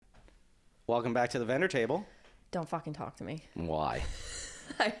Welcome back to the vendor table. Don't fucking talk to me. Why?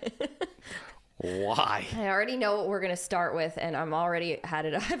 Why? I already know what we're gonna start with, and I've already had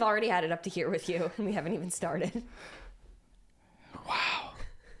it up to here with you, and we haven't even started. Wow.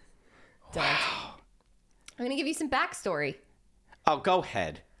 Don't. Wow. I'm gonna give you some backstory. Oh, go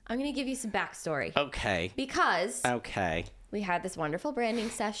ahead. I'm gonna give you some backstory. Okay. Because Okay. we had this wonderful branding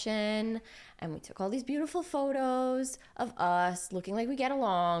session, and we took all these beautiful photos of us looking like we get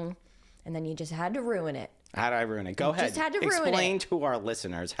along, and then you just had to ruin it. How did I ruin it? Go ahead. Just had to ruin Explain it. to our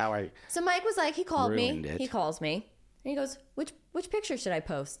listeners how I... So Mike was like, he called me. Ruined it. He calls me, and he goes, "Which picture should I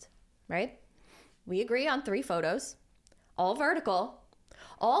post?" Right? We agree on 3 photos, all vertical,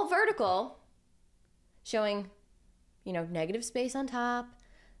 showing, negative space on top,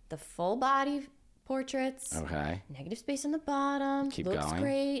 the full body portraits. Okay. Negative space on the bottom. Keep Looks going.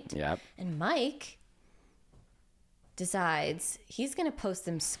 great. Yep. And Mike decides he's going to post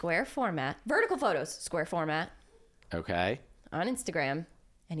them square format, vertical photos, square format, Okay. on Instagram,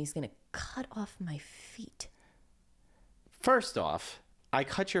 and he's going to cut off my feet. First off, I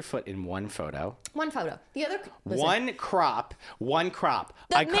cut your foot in one photo. One photo. The other. Listen, One crop.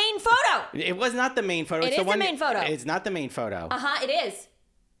 The main photo. It was not the main photo. It It's is the one the main photo. It's not the main photo. It is.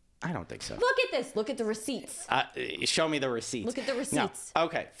 I don't think so. Look at this. Look at the receipts. Show me the receipts. Look at the receipts. No.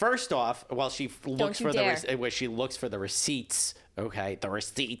 Okay. First off, while she looks you for dare. she looks for the receipts. Okay, the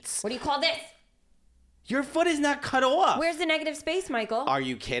receipts. What do you call this? Your foot is not cut off. Where's the negative space, Michael? Are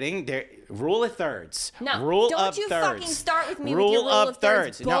you kidding? Rule of thirds. No, Rule don't of you thirds. fucking start with me with your rule of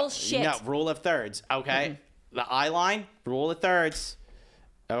thirds bullshit. No, rule of thirds. Okay, the eye line. Rule of thirds.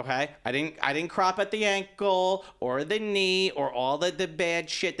 Okay, I didn't crop at the ankle or the knee or all the bad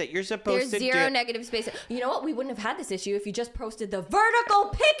shit that you're supposed There's to do. zero negative space. You know what? We wouldn't have had this issue if you just posted the vertical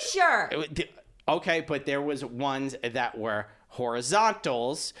picture. Okay, but there was ones that were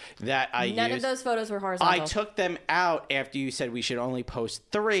horizontals that I used. None of those photos were horizontal. I took them out after you said we should only post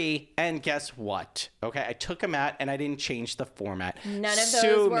 3, and guess what? Okay, I took them out and I didn't change the format. None of those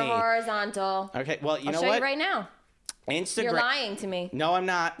Sue were me. horizontal. Okay, well, you I'll know show what? you right now. Instagram. You're lying to me. No, I'm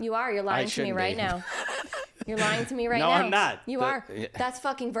not. You are. You're lying to me shouldn't right be. now. You're lying to me right No, now. I'm not. You are. That's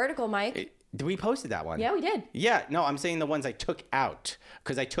fucking vertical, Mike. We posted that one. Yeah, we did. Yeah, no, I'm saying the ones I took out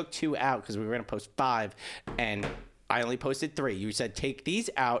because I took 2 out because we were going to post 5 and I only posted 3. You said take these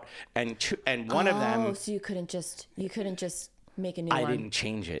out and one of them. Oh, so you couldn't just make a new one. I didn't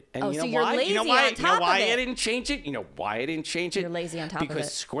change it. And Oh, you know so you're why? lazy You know why? on top of I it. didn't change it? You know why I didn't change it? You're lazy on top of because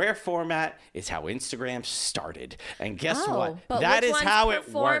it. square format is how Instagram started. And guess what? But That which is ones how it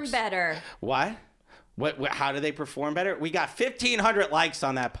perform works. better? What? How do they perform better? We got 1,500 likes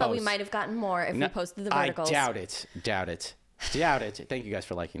on that post. But we might have gotten more if we posted the verticals. I doubt it. Thank you guys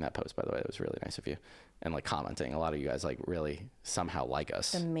for liking that post, by the way. That was really nice of you. And commenting. A lot of you guys really somehow like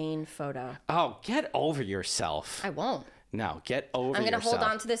us. The main photo. Oh, get over yourself. I won't. No, get over yourself. I'm going to hold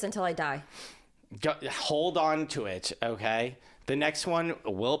on to this until I die. Hold on to it, okay? The next one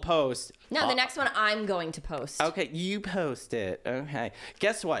we'll post. No, the next one I'm going to post. Okay, you post it. Okay.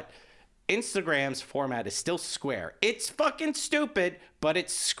 Guess what? Instagram's format is still square. It's fucking stupid, but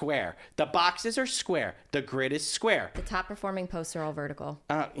it's square. The boxes are square. The grid is square. The top performing posts are all vertical.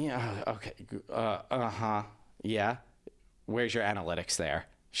 Yeah, okay. Yeah. Where's your analytics there?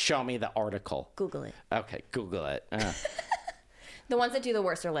 Show me the article. Google it. Okay, Google it. The ones that do the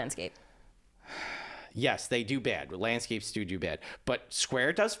worst are landscape. Yes, they do bad. Landscapes do bad. But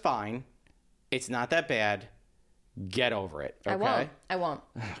square does fine. It's not that bad. Get over it. Okay? I won't.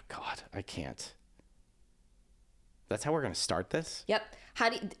 Oh, God, I can't. That's how we're going to start this? Yep.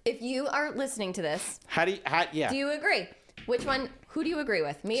 If you are listening to this, yeah. do you agree? Who do you agree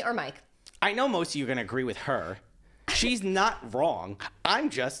with? Me or Mike? I know most of you are going to agree with her. She's not wrong. I'm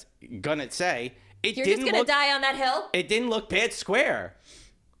just going to say You're just going to die on that hill? It didn't look bad square.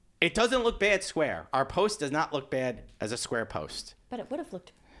 It doesn't look bad square. Our post does not look bad as a square post. But it would have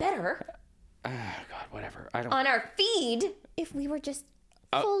looked better. Oh, God, whatever. On our feed if we were just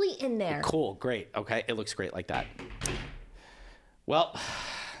fully in there. Cool, great. Okay, it looks great like that. Well,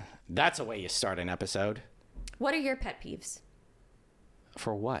 that's a way you start an episode. What are your pet peeves?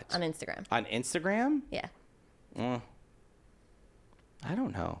 For what? On Instagram. On Instagram? Yeah. I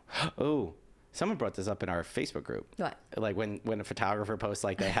don't know. Oh, someone brought this up in our Facebook group. What? Like when a photographer posts,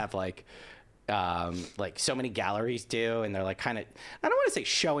 they have so many galleries do, and they're kind of, I don't want to say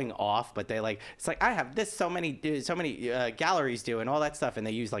showing off, but they it's I have this so many galleries do and all that stuff, and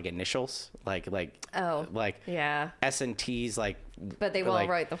they use initials yeah, S and T's but they won't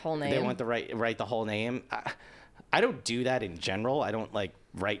write the whole name. They want to write the whole name. I don't do that in general. I don't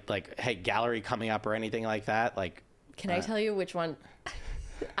write hey, gallery coming up or anything like that. Can I tell you which one?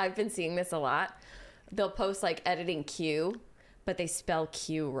 I've been seeing this a lot. They'll post like editing Q, but they spell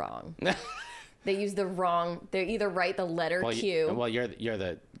Q wrong. They use the wrong. They either write the letter Q. You're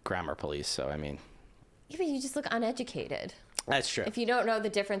the grammar police, so I mean. Yeah, but you just look uneducated. That's true. If you don't know the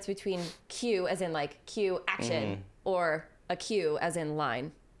difference between Q as in like Q action or a Q as in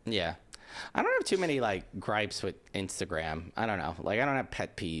line. Yeah. I don't have too many like gripes with Instagram. I don't know. Like I don't have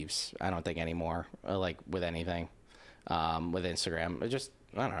pet peeves. I don't think anymore. Like with anything, with Instagram. I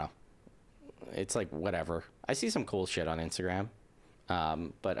don't know. It's like whatever. I see some cool shit on Instagram,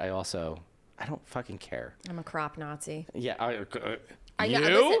 but I don't fucking care. I'm a crop Nazi. Yeah. I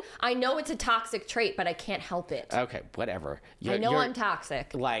know, listen, I know it's a toxic trait, but I can't help it. Okay, whatever. I know I'm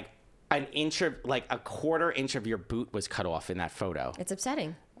toxic. Like a quarter inch of your boot was cut off in that photo. It's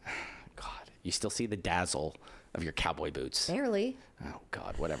upsetting. God, you still see the dazzle of your cowboy boots. Barely. Oh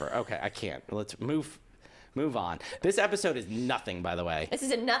God, whatever. Okay, I can't. Let's move on. This episode is nothing, by the way. This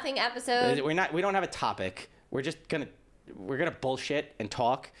is a nothing episode. We don't have a topic. We're gonna bullshit and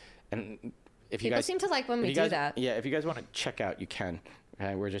talk. And if you People guys seem to like when we do that. Yeah, if you guys want to check out, you can.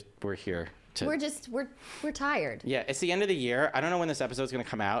 Okay, we're here to. We're tired. Yeah, it's the end of the year. I don't know when this episode's gonna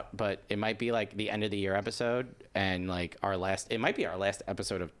come out, but it might be like the end of the year episode, and like it might be our last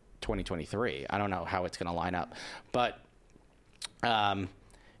episode of 2023. I don't know how it's gonna line up, but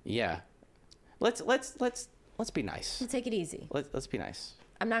yeah, let's be nice. We'll take it easy. Let's be nice.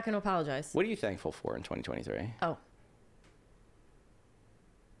 I'm not going to apologize. What are you thankful for in 2023? Oh.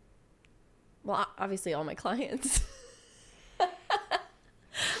 Well, obviously all my clients.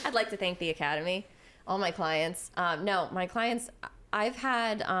 I'd like to thank the Academy, all my clients. No, my clients, I've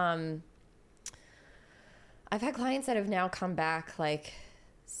had clients that have now come back like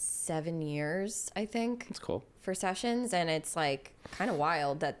 7 years, I think. That's cool. For sessions, and it's like kind of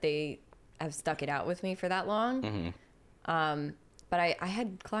wild that they have stuck it out with me for that long. Mm-hmm. But I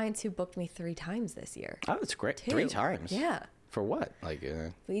had clients who booked me 3 times this year. Oh, that's great. 2. 3 times? Yeah. For what? Like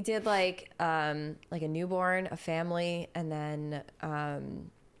we did like a newborn, a family, and then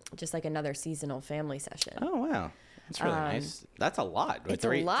just like another seasonal family session. Oh, wow. That's really nice. That's a lot. It's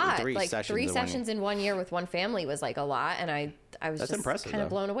a lot. Like 3 sessions in 1 year with one family was like a lot, and I was That's just impressive, kind of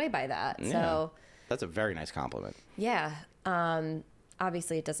though. blown away by that. Yeah. So that's a very nice compliment. yeah,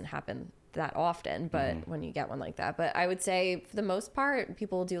 obviously it doesn't happen that often, but when you get one like that. But I would say for the most part,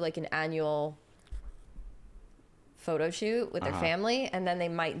 people will do like an annual photo shoot with their family, and then they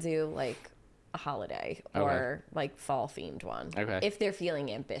might do like a holiday or like fall themed one. Okay. If they're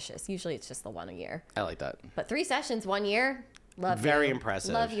feeling ambitious. Usually it's just the one a year. I like that. But 3 sessions 1 year, love you. Very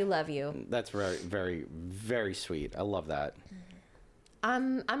impressive. Love you, love you. That's very, very, very sweet. I love that.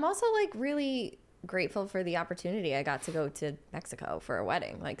 I'm also like really grateful for the opportunity I got to go to Mexico for a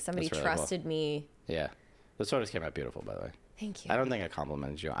wedding. Like somebody That's really trusted me. Yeah. The photos came out beautiful, by the way. Thank you. I don't think I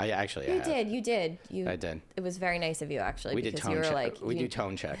complimented you. I actually You have. did. You did. I did. It was very nice of you, actually. We did because tone you were check. like, We do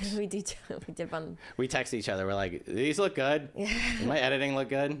tone checks. we did one. We text each other. We're like, these look good. Yeah. Does my editing look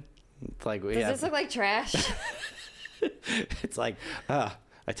good? It's like, Does this look like trash? It's like, I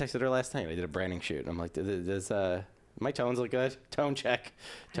texted her last night. I did a branding shoot. I'm like, does my tones look good? Tone check.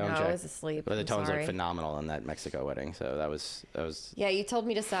 Tone check. I was asleep. But the I'm tones sorry. look phenomenal in that Mexico wedding. So that was. Yeah, you told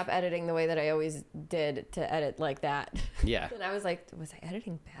me to stop editing the way that I always did to edit like that. Yeah. And I was like, was I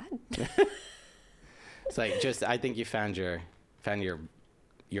editing bad? It's like I think you found your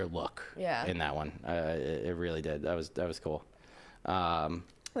look. Yeah. In that one, it really did. That was cool.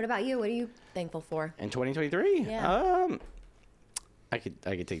 What about you? What are you thankful for? In 2023, Yeah. I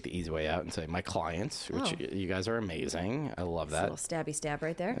could take the easy way out and say my clients, which Oh. you guys are amazing. I love It's a that. little stabby stab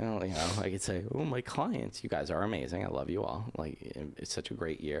right there. Well, I could say, oh, my clients, you guys are amazing. I love you all. Like, it's such a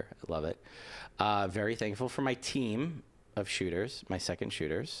great year. I love it. Very thankful for my team of shooters, my second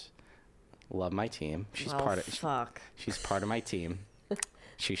shooters. Love my team. She's part of my team.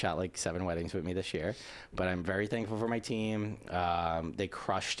 She shot like 7 weddings with me this year, but I'm very thankful for my team. They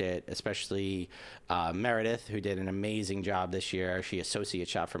crushed it, especially Meredith, who did an amazing job this year. She associate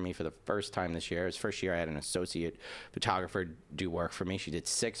shot for me for the first time this year. It was the first year I had an associate photographer do work for me. She did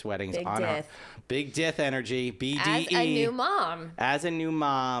 6 weddings Big on her. diff. Big diff energy, BDE. As a new mom. As a new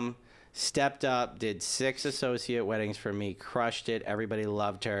mom, stepped up, did 6 associate weddings for me, crushed it. Everybody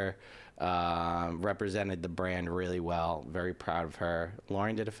loved her. Represented the brand really well. Very proud of her.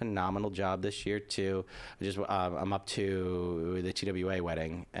 Lauren did a phenomenal job this year too. I'm up to the TWA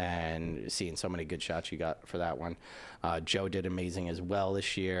wedding and seeing so many good shots you got for that one. Joe did amazing as well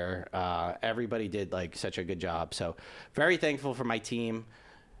this year. Everybody did like such a good job. So very thankful for my team.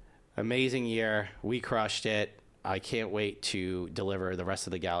 Amazing year. We crushed it. I can't wait to deliver the rest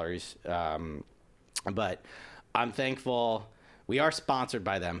of the galleries. But I'm thankful. We are sponsored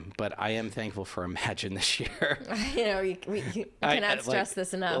by them, but I am thankful for Imagine this year. You know, we cannot stress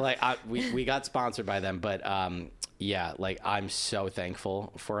this enough. We got sponsored by them, but yeah, like I'm so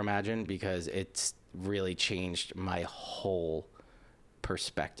thankful for Imagine because it's really changed my whole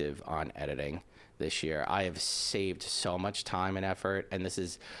perspective on editing this year. I have saved so much time and effort, and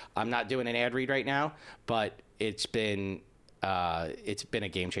I'm not doing an ad read right now, but it's been a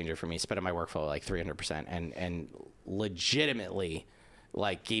game changer for me. Spending my workflow like 300% and legitimately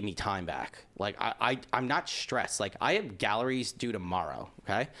like gave me time back. Like I'm not stressed. Like I have galleries due tomorrow.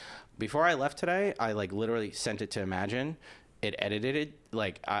 Okay. Before I left today, I like literally sent it to Imagine. It edited it.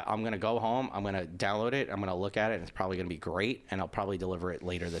 Like I'm going to go home. I'm going to download it. I'm going to look at it. And it's probably going to be great. And I'll probably deliver it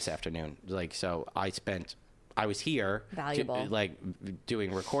later this afternoon. Like, so I was here valuable,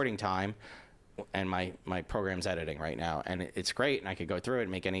 doing recording time, and my program's editing right now, and it's great, and I could go through it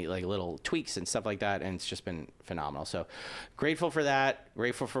and make any like little tweaks and stuff like that, and it's just been phenomenal. So grateful for that,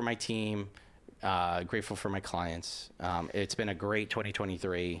 grateful for my team, grateful for my clients. It's been a great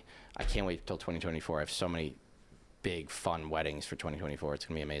 2023. I can't wait till 2024. I have so many big fun weddings for 2024. It's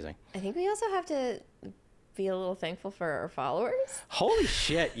gonna be amazing. I think we also have to be a little thankful for our followers. Holy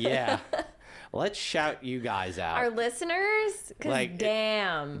shit, yeah. Let's shout you guys out, our listeners, because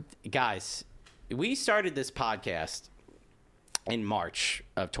damn guys, we started this podcast in March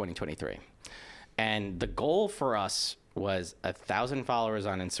of 2023. And the goal for us was 1,000 followers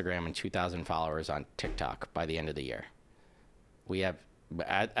on Instagram and 2,000 followers on TikTok by the end of the year. We have,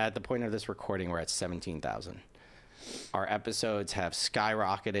 at the point of this recording, we're at 17,000. Our episodes have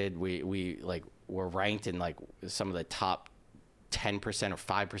skyrocketed. We're ranked in like some of the top 10% or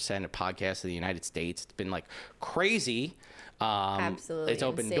 5% of podcasts in the United States. It's been like crazy. Absolutely. It's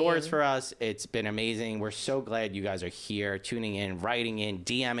opened doors for us. It's been amazing. We're so glad you guys are here, tuning in, writing in,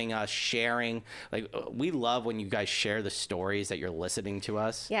 DMing us, sharing. Like, we love when you guys share the stories that you're listening to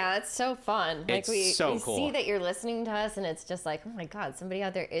us. Yeah, it's so fun. Like, we cool. see that you're listening to us, and it's just like, oh my God, somebody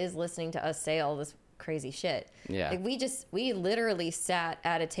out there is listening to us say all this crazy shit. Yeah. Like, we literally sat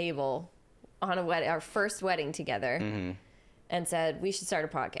at a table on our first wedding together and said, we should start a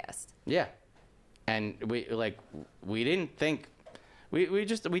podcast. Yeah. And we didn't think we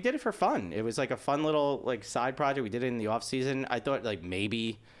did it for fun. It was like a fun little like side project. We did it in the off season. I thought like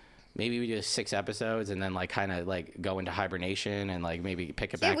maybe we do 6 episodes and then like kind of like go into hibernation and like maybe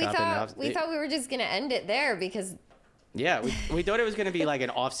pick it back up. We thought we were just gonna end it there because we thought it was gonna be like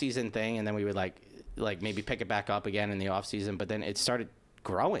an off season thing, and then we would like maybe pick it back up again in the off season. But then it started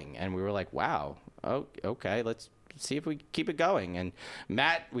growing, and we were like, wow, oh okay, let's see if we keep it going. And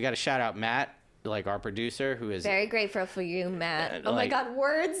Matt, we got to shout out Matt, like our producer, who is very grateful for you, Matt. Oh my God,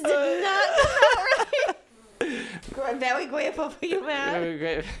 words did not come out right. Very grateful for you,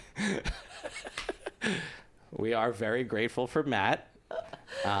 Matt. We are very grateful for Matt.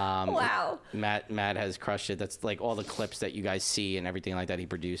 Wow. Matt has crushed it. That's like all the clips that you guys see and everything like that he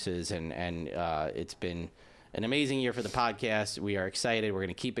produces, and it's been an amazing year for the podcast. We are excited. We're going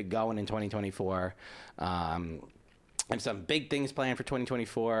to keep it going in 2024. I have some big things planned for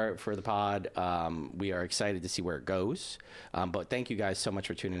 2024 for the pod. We are excited to see where it goes. But thank you guys so much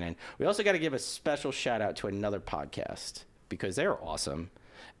for tuning in. We also got to give a special shout out to another podcast because they're awesome.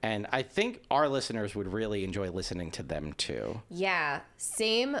 And I think our listeners would really enjoy listening to them too. Yeah,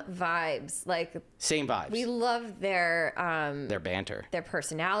 same vibes. Same vibes. We love their banter, their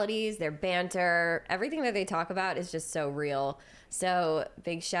personalities, their banter. Everything that they talk about is just so real. So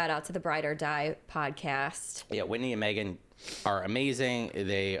big shout out to the Bride or Die podcast. Yeah, Whitney and Megan are amazing.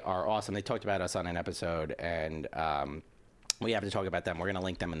 They are awesome. They talked about us on an episode, and we have to talk about them. We're going to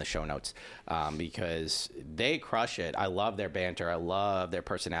link them in the show notes because they crush it. I love their banter. I love their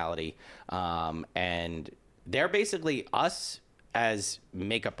personality. And they're basically us as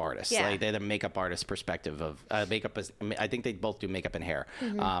makeup artists. Yeah. Like they're the makeup artist perspective of makeup. I think they both do makeup and hair.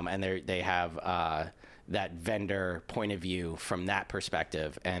 And they have that vendor point of view from that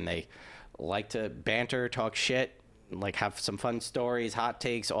perspective. And they like to banter, talk shit, like have some fun stories, hot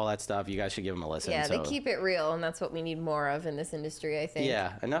takes, all that stuff. You guys should give them a listen. Yeah, they keep it real, and that's what we need more of in this industry, I think.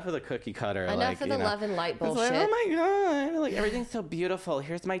 Yeah, enough of the cookie cutter. Enough of the love and light bullshit. Like, oh my God, like everything's so beautiful.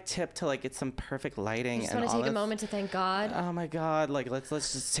 Here's my tip to like get some perfect lighting. You just want to take a moment to thank God. Oh my God, like let's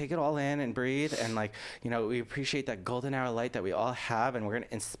just take it all in and breathe, and like we appreciate that golden hour light that we all have, and we're gonna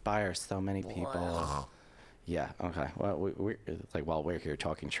inspire so many people. Wow. Yeah. Okay. Well, we're here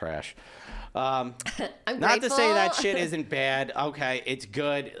talking trash. I'm not grateful. to say that shit isn't bad. Okay, it's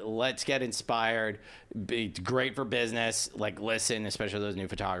good. Let's get inspired. It's great for business. Like, listen, especially those new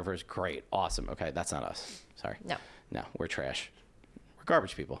photographers. Great. Awesome. Okay, that's not us. Sorry. No, we're trash. We're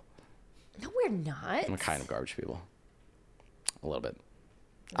garbage people. No, we're not. We're kind of garbage people. A little bit.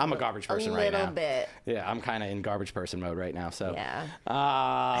 I'm a garbage person right now. A little bit. Yeah, I'm kind of in garbage person mode right now. So Yeah.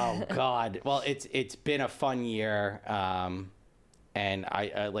 Oh God. Well, it's been a fun year. And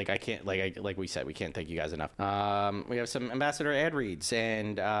I can't like we said, we can't thank you guys enough. We have some ambassador ad reads,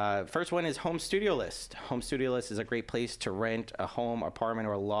 and first one is Home Studio List. Home Studio List is a great place to rent a home, apartment,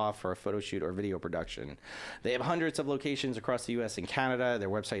 or loft for a photo shoot or video production. They have hundreds of locations across the U.S. and Canada. Their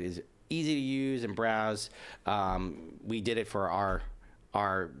website is easy to use and browse. We did it for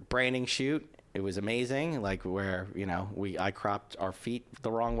our branding shoot. It was amazing, like where I cropped our feet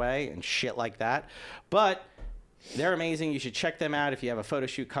the wrong way and shit like that, but they're amazing. You should check them out if you have a photo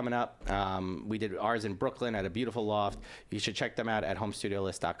shoot coming up. We did ours in Brooklyn at a beautiful loft. You should check them out at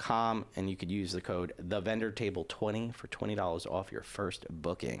homestudiolist.com, and you could use the code TheVendorTable20 for $20 off your first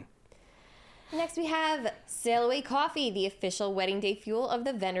booking. Next, we have Sail Away Coffee, the official wedding day fuel of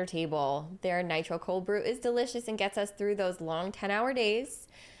the vendor table. Their nitro cold brew is delicious and gets us through those long 10-hour days.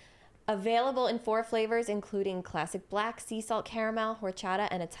 Available in 4 flavors, including classic black, sea salt caramel, horchata,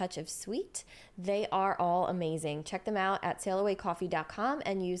 and a touch of sweet. They are all amazing. Check them out at sailawaycoffee.com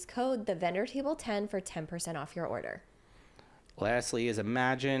and use code TheVendorTable10 for 10% off your order. Lastly is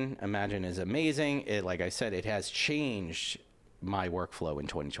Imagine. Imagine is amazing. Like I said, it has changed my workflow in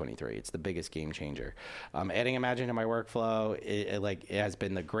 2023. It's the biggest game changer. Adding Imagine to my workflow, it has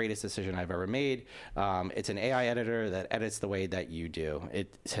been the greatest decision I've ever made. It's an AI editor that edits the way that you do.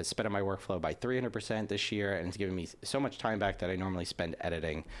 It has sped up my workflow by 300% this year, and it's given me so much time back that I normally spend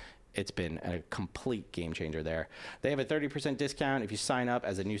editing. It's been a complete game changer there. They have a 30% discount if you sign up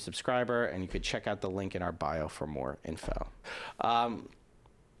as a new subscriber, and you could check out the link in our bio for more info. What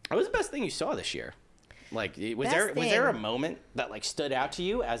was the best thing you saw this year? Like, was there a moment that stood out to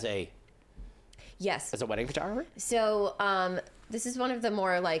you as a wedding photographer? So this is one of the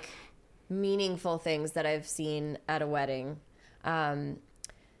more meaningful things that I've seen at a wedding.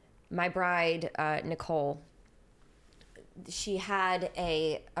 My bride, Nicole, she had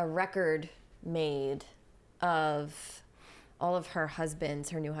a record made of all of her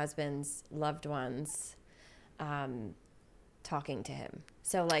new husband's loved ones talking to him.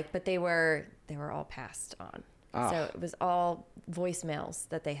 So but they were all passed on. Oh. So it was all voicemails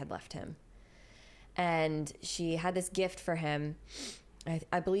that they had left him. And she had this gift for him.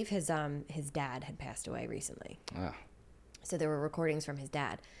 I believe his dad had passed away recently. Oh. So there were recordings from his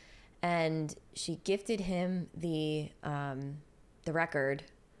dad. And she gifted him the record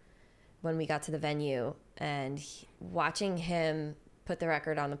when we got to the venue, and watching him put the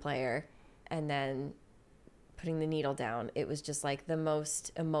record on the player and then putting the needle down, it was just the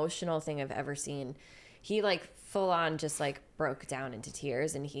most emotional thing I've ever seen. He full on just broke down into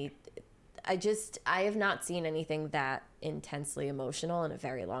tears, and I have not seen anything that intensely emotional in a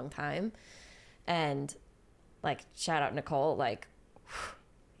very long time. And shout out Nicole,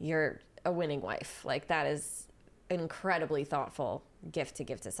 you're a winning wife. That is an incredibly thoughtful gift to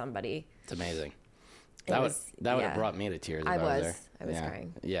give to somebody. It's amazing. That would have brought me to tears. I was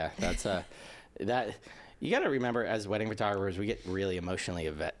crying. Yeah, that's that. You got to remember, as wedding photographers, we get really emotionally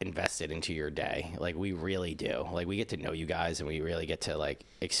invested into your day. We really do. We get to know you guys, and we really get to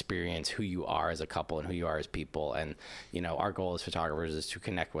experience who you are as a couple and who you are as people. And our goal as photographers is to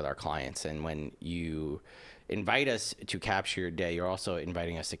connect with our clients. And when you invite us to capture your day, you're also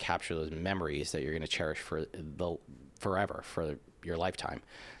inviting us to capture those memories that you're going to cherish forever, for your lifetime.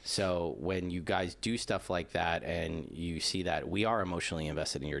 So when you guys do stuff like that and you see that we are emotionally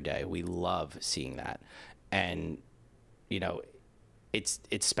invested in your day, we love seeing that. And it's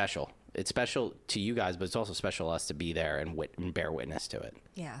special. It's special to you guys, but it's also special to us to be there and bear witness to it.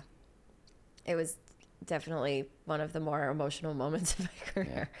 Yeah. It was definitely one of the more emotional moments of my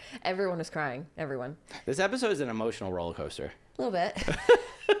career. Yeah. Everyone was crying. Everyone. This episode is an emotional roller coaster. A little bit.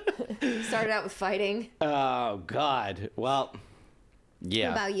 Started out with fighting. Oh, God. Well, yeah.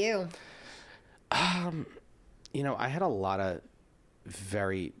 What about you? I had a lot of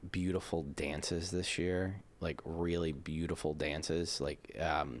very beautiful dances this year, really beautiful dances.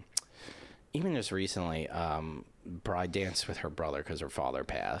 Even just recently, bride danced with her brother because her father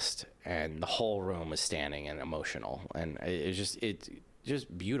passed, and the whole room was standing and emotional, and it's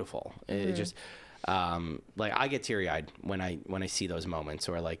just beautiful. Mm-hmm. It just I get teary-eyed when I see those moments,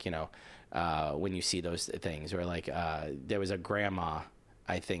 or when you see those things, or there was a grandma,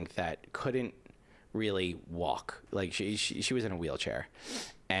 I think, that couldn't really walk. She was in a wheelchair,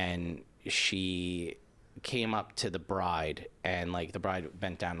 and she came up to the bride, and the bride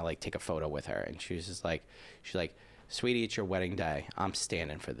bent down to take a photo with her, and she was just she's like, "Sweetie, it's your wedding day. I'm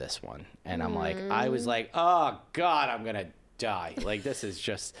standing for this one." And I'm I was oh God, I'm gonna die. This is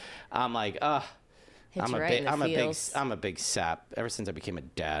just, I'm Hit you right in the feels. I'm a big sap. Ever since I became a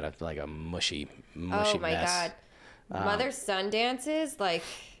dad, I feel like a mushy Oh my mess. God. Mother-son dances, like,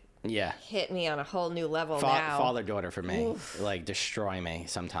 Yeah. hit me on a whole new level now. Father-daughter for me. Like, destroy me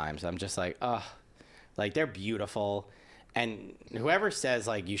sometimes. I'm just like, oh, like, they're beautiful. And whoever says,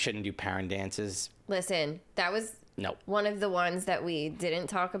 like, you shouldn't do parent dances. Listen, that was No. one of the ones that we didn't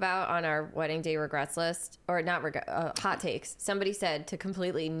talk about on our wedding day regrets list, or not hot takes. Somebody said to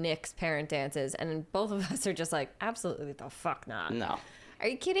completely nix parent dances, and both of us are just like, absolutely the fuck not. No. Are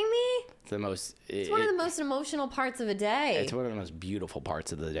you kidding me? It's One of the most emotional parts of a day. It's one of the most beautiful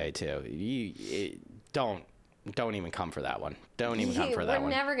parts of the day too. Don't even come for that one. Don't even come for that one.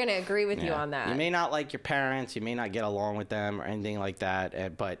 We're never going to agree with you on that. You may not like your parents. You may not get along with them or anything like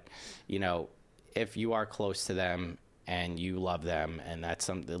that. But, you know, if you are close to them and you love them, and that's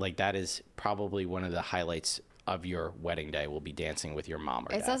something like that is probably one of the highlights of your wedding day will be dancing with your mom or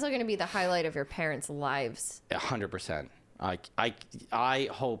dad. It's also going to be the highlight of your parents' lives. 100%. I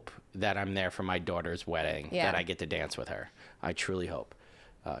hope that I'm there for my daughter's wedding, that I get to dance with her. I truly hope.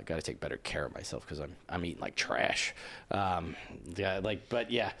 Got to take better care of myself because I'm eating like trash. But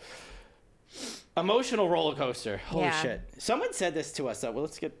yeah. Emotional roller coaster. Holy shit. Someone said this to us. Well,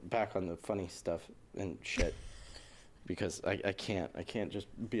 let's get back on the funny stuff and shit. Because I can't just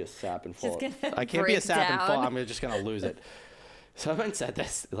be a sap and fall. I can't be a sap and fall. I'm just going to lose it. Someone said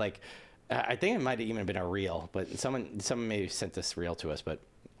this, like, I think it might have even been a reel, but someone maybe sent this reel to us, but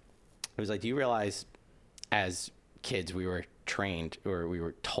it was like, do you realize as kids we were trained, or we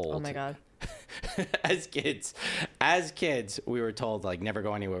were told. Oh my God. as kids, we were told, like, never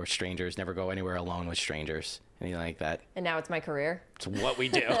go anywhere with strangers, never go anywhere alone with strangers, anything like that. And now it's my career. It's what we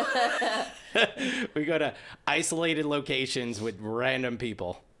do. We go to isolated locations with random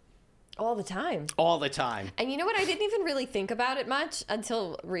people. All the time. All the time. And you know what? I didn't even really think about it much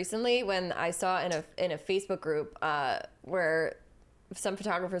until recently when I saw in a Facebook group where some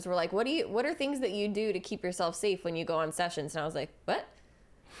photographers were like, what are things that you do to keep yourself safe when you go on sessions? And I was like, what?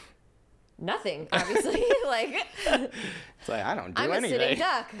 Nothing, obviously. Like, it's like, I don't do anything. I'm a sitting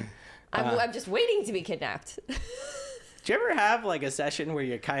duck. I'm just waiting to be kidnapped. Do you ever have like a session where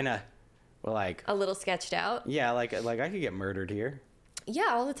you kind of like a little sketched out? Yeah, like I could get murdered here. Yeah,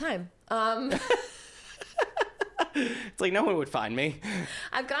 all the time. It's like no one would find me.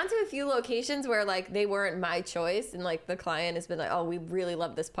 I've gone to a few locations where like they weren't my choice, and like the client has been like, "Oh, we really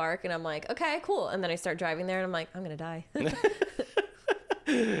love this park," and I'm like, "Okay, cool." And then I start driving there, and I'm like, "I'm gonna die."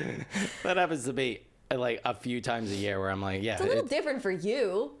 That happens to me like a few times a year where I'm like, yeah, it's a little different for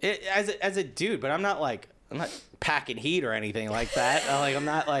you. As a dude, but I'm not packing heat or anything like that. I'm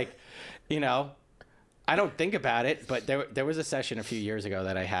not like, you know. I don't think about it, but there was a session a few years ago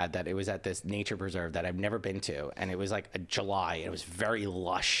that I had that it was at this nature preserve that I've never been to, and it was like a July, and it was very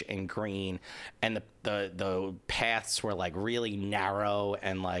lush and green, and the paths were like really narrow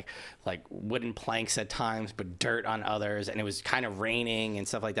and like wooden planks at times, but dirt on others, and it was kind of raining and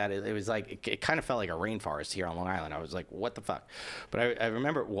stuff like that. It was like it kind of felt like a rainforest here on Long Island. I was like, what the fuck? But I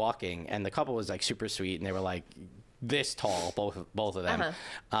remember walking, and the couple was like super sweet, and they were like this tall, both of them.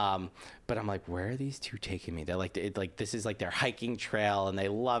 Uh-huh. But I'm like, where are these two taking me? They're like, this is like their hiking trail, and they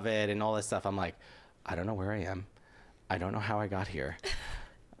love it and all this stuff. I'm like, I don't know where I am. I don't know how I got here.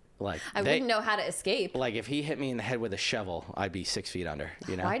 Like, I wouldn't know how to escape. Like, if he hit me in the head with a shovel, I'd be 6 feet under.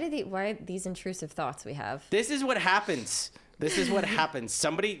 You know? Why these intrusive thoughts we have? This is what happens.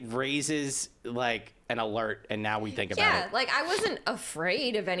 Somebody raises like an alert, and now we think about it. Yeah, like I wasn't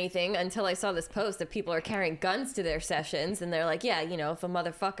afraid of anything until I saw this post that people are carrying guns to their sessions, and they're like, yeah, you know, if a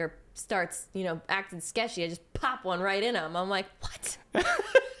motherfucker starts, you know, acting sketchy, I just pop one right in him. I'm like, what?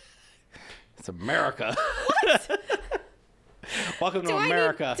 It's America. What? Welcome to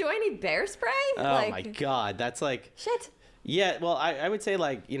America. Do I need bear spray? Oh my God, that's like shit. Yeah, well, I would say,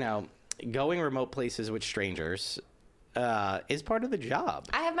 like, you know, going remote places with strangers is part of the job.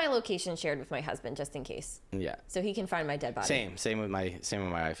 I have my location shared with my husband just in case. Yeah. So he can find my dead body. Same with my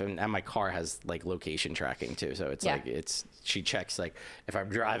wife, and my car has like location tracking too. So it's like she checks like if I'm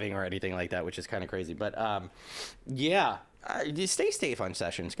driving or anything like that, which is kind of crazy. But yeah. Stay safe on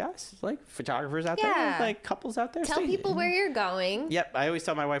sessions, guys. Like photographers out there, like couples out there. Tell people where you're going. Yep, I always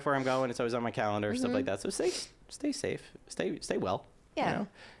tell my wife where I'm going. It's always on my calendar, stuff like that. So stay safe, stay well. Yeah, you know?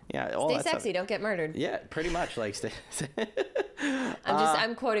 Yeah. All stay that sexy. Stuff. Don't get murdered. Yeah, pretty much. Like stay.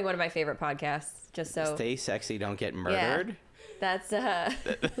 I'm quoting one of my favorite podcasts, just so. Stay sexy. Don't get murdered. Yeah, that's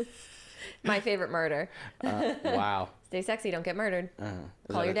my favorite murder. Wow. Stay sexy. Don't get murdered.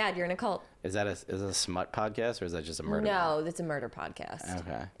 Call your dad. You're in a cult. Is that a smut podcast, or is that just a murder? No, it's a murder podcast.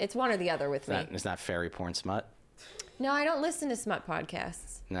 Okay. It's one or the other with me. It's not fairy porn smut. No, I don't listen to smut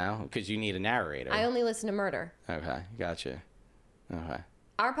podcasts. No, because you need a narrator. I only listen to murder. Okay, gotcha. Okay.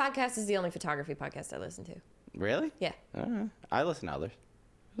 Our podcast is the only photography podcast I listen to. Really? Yeah. I listen to others.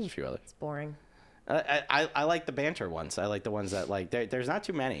 There's a few others. It's boring. I like the banter ones. I like the ones that like there's not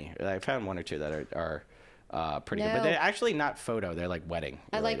too many. I found one or two that are pretty good, but they're actually not photo. They're like wedding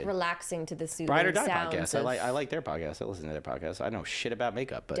related. I like relaxing to the soothing Bride or Die sounds podcast. I like their podcast. I listen to their podcast. I know shit about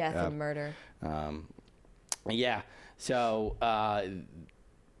makeup, but death and murder. Yeah. So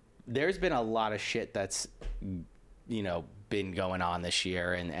there's been a lot of shit that's been going on this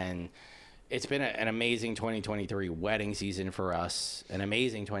year, and it's been an amazing 2023 wedding season for us, an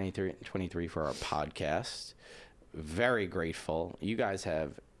amazing 2023 for our podcast. Very grateful. You guys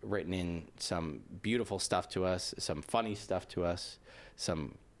have written in some beautiful stuff to us, some funny stuff to us,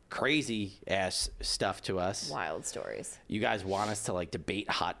 some crazy ass stuff to us. Wild stories. You guys want us to like debate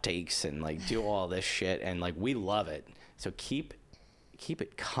hot takes and like do all this shit, and like we love it. So keep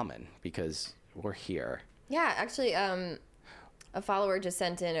it coming because we're here. Yeah, actually, a follower just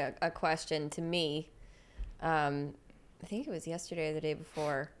sent in a question to me. I think it was yesterday or the day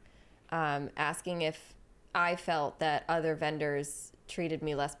before, asking if I felt that other vendors treated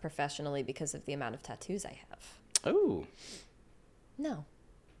me less professionally because of the amount of tattoos I have. Ooh. No.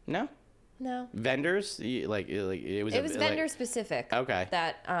 No? No. Vendors? It was vendor specific. Okay.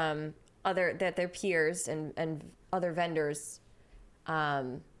 That that their peers and other vendors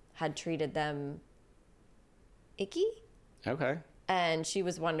had treated them icky. Okay. And she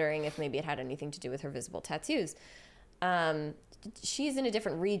was wondering if maybe it had anything to do with her visible tattoos. She's in a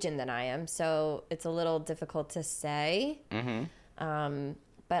different region than I am, so it's a little difficult to say. Mm-hmm.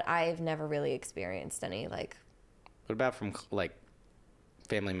 But I've never really experienced any like. What about from like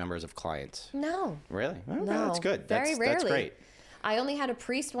family members of clients? No. Really? Okay, No. That's good. Very rarely. That's great. I only had a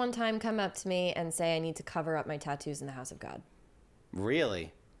priest one time come up to me and say I need to cover up my tattoos in the house of God.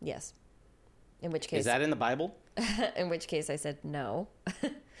 Really? Yes. In which case. Is that in the Bible? In which case I said no.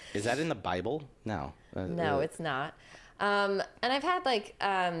 Is that in the Bible? No. No, it's not. And I've had like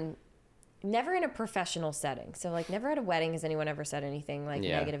never in a professional setting. So like never at a wedding has anyone ever said anything like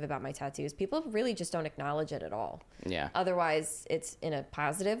negative about my tattoos. People really just don't acknowledge it at all. Yeah. Otherwise it's in a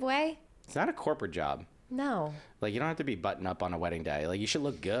positive way. It's not a corporate job. No. Like you don't have to be buttoned up on a wedding day. Like you should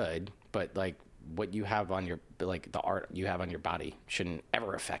look good, but like what you have on your like the art you have on your body shouldn't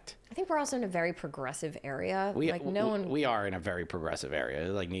ever affect. I think we're also in a very progressive area. We are in a very progressive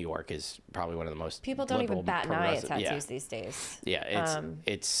area. Like New York is probably one of the most people don't even bat an eye at tattoos these days. Yeah,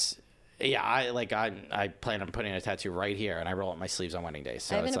 I plan on putting a tattoo right here, and I roll up my sleeves on wedding day.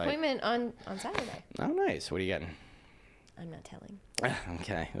 So I have an appointment on Saturday. Oh, nice. What are you getting? I'm not telling.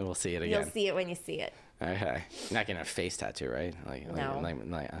 Okay, we'll see it again. You'll see it when you see it. Okay, not getting a face tattoo, right? No.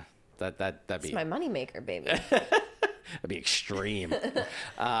 That'd be. It's my moneymaker, baby. That'd be extreme.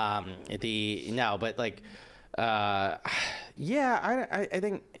 I think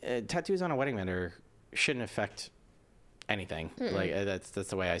tattoos on a wedding vendor shouldn't affect anything. Mm-mm. Like that's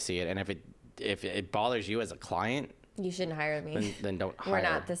the way I see it. And if it bothers you as a client, you shouldn't hire me. Then don't hire. We're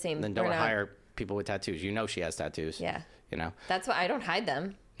not the same. Then don't hire people with tattoos. You know she has tattoos. Yeah. You know. That's why I don't hide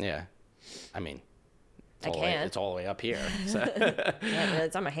them. Yeah. I mean. It's all the way up here. So. Yeah,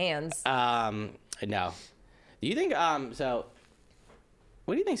 it's on my hands. No. Do you think so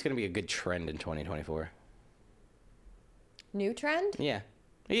what do you think is going to be a good trend in 2024? New trend? Yeah,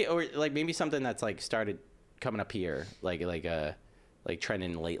 or like maybe something that's like started coming up here, like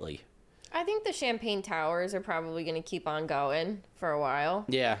trending lately. I think the champagne towers are probably going to keep on going for a while.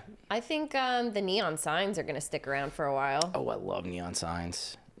 Yeah. I think the neon signs are going to stick around for a while. Oh, I love neon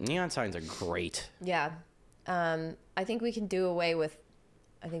signs. Neon signs are great. Yeah. I think we can do away with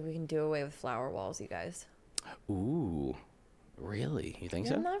flower walls, you guys. Ooh, really? You think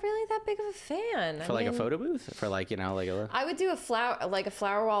so? I'm not really that big of a fan. For a photo booth? For like a... I would do a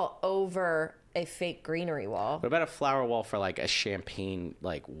flower wall over a fake greenery wall. What about a flower wall for like a champagne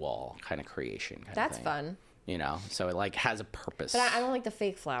like wall kind of creation? That's fun. You know, so it like has a purpose. But I don't like the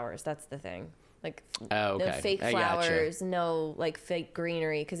fake flowers. That's the thing. Like no fake flowers, no like fake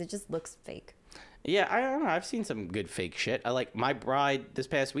greenery because it just looks fake. Yeah, I don't know. I've seen some good fake shit. I like my bride this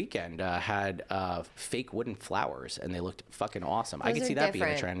past weekend had fake wooden flowers, and they looked fucking awesome. Those I could see that being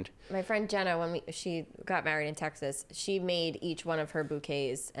a trend. My friend Jenna, when she got married in Texas, she made each one of her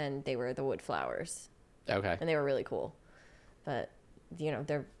bouquets, and they were the wood flowers. Okay. And they were really cool, but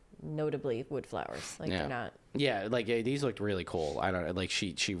they're notably wood flowers. Like they're not. Yeah, like these looked really cool. I don't know, like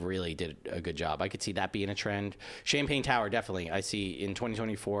she really did a good job. I could see that being a trend. Champagne Tower, definitely. I see in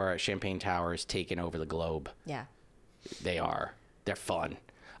 2024 Champagne Towers taking over the globe. Yeah. They're fun.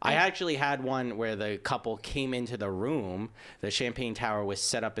 I actually had one where the couple came into the room. The champagne tower was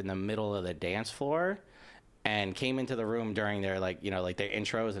set up in the middle of the dance floor, and came into the room during their like their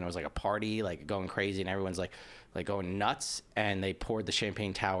intros, and it was like a party, like going crazy, and everyone's like going nuts. And they poured the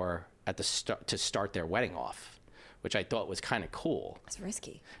champagne tower at the to start their wedding off, which I thought was kind of cool. It's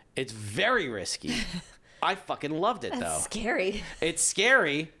risky. It's very risky. I fucking loved it. That's scary. It's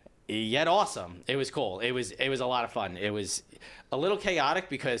scary, yet awesome. It was cool. It was a lot of fun. It was a little chaotic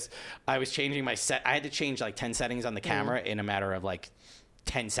because I was changing my set. I had to change like 10 settings on the camera in a matter of like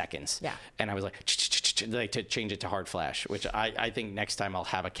 10 seconds. Yeah. And I was like to change it to hard flash, which I think next time I'll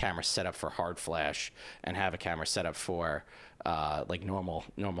have a camera set up for hard flash and have a camera set up for like normal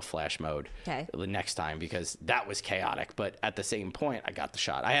flash mode. Okay. The next time, because that was chaotic. But at the same point, I got the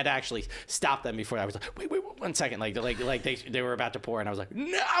shot. I had to actually stop them before. I was like, wait 1 second. Like they were about to pour, and I was like,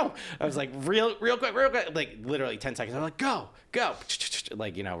 no. I was like, real quick, like literally 10 seconds. I'm like, go,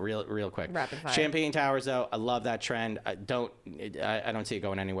 like real quick. Rapid fire. Champagne towers, though, I love that trend. I don't see it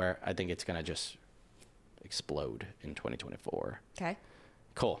going anywhere. I think it's gonna just explode in 2024. Okay.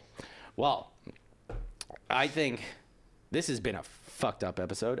 Cool. Well, I think this has been a fucked up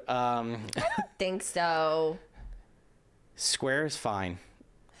episode. Think so. Square is fine.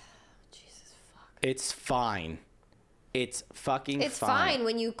 Jesus fuck. It's fine. It's fucking It's fine. fine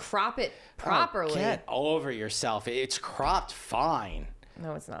when you crop it properly. Oh, get over yourself. It's cropped fine.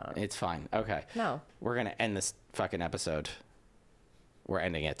 No, it's not. It's fine. Okay. No. We're going to end this fucking episode. We're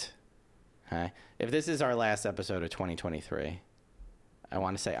ending it. Okay? If this is our last episode of 2023, I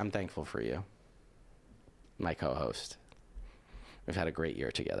want to say I'm thankful for you, my co-host. We've had a great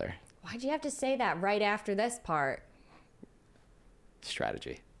year together. Why'd you have to say that right after this part?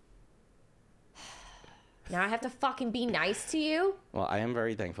 Strategy. Now I have to fucking be nice to you? Well, I am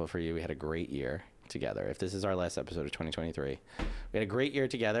very thankful for you. We had a great year together. If this is our last episode of 2023, we had a great year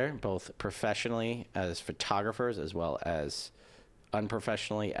together, both professionally as photographers as well as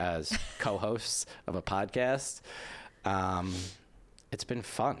unprofessionally as co-hosts of a podcast. It's been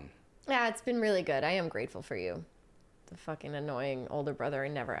fun. Yeah, it's been really good. I am grateful for you. The fucking annoying older brother I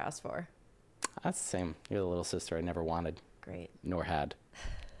never asked for. That's the same. You're the little sister I never wanted. Great. Nor had.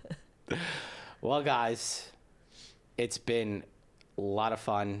 Well, guys, it's been a lot of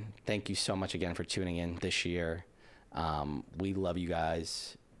fun. Thank you so much again for tuning in this year. We love you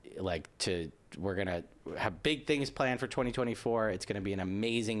guys. We're going to have big things planned for 2024. It's going to be an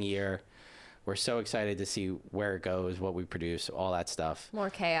amazing year. We're so excited to see where it goes, what we produce, all that stuff. More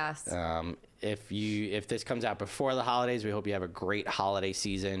chaos. If this comes out before the holidays, we hope you have a great holiday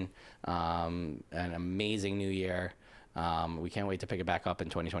season, an amazing new year. We can't wait to pick it back up in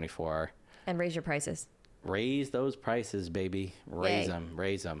 2024. And raise your prices. Raise those prices, baby. Raise Yay. them,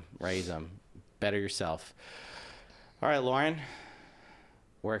 raise them, raise them. Better yourself. All right, Lauren,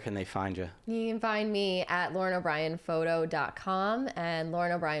 where can they find you? You can find me at LaurenO'BrienPhoto.com and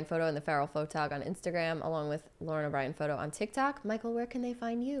Lauren O'Brien Photo and the Feral Photog on Instagram, along with Lauren O'Brien Photo on TikTok. Michael, where can they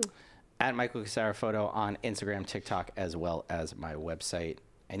find you? At Michael Cassara Photo on Instagram, TikTok, as well as my website.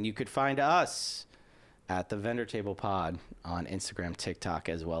 And you could find us at the Vendor Table Pod on Instagram, TikTok,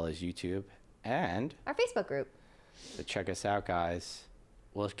 as well as YouTube. And Our Facebook group. so check us out, guys.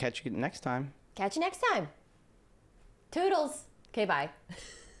 We'll catch you next time. Catch you next time. Toodles. Okay, bye.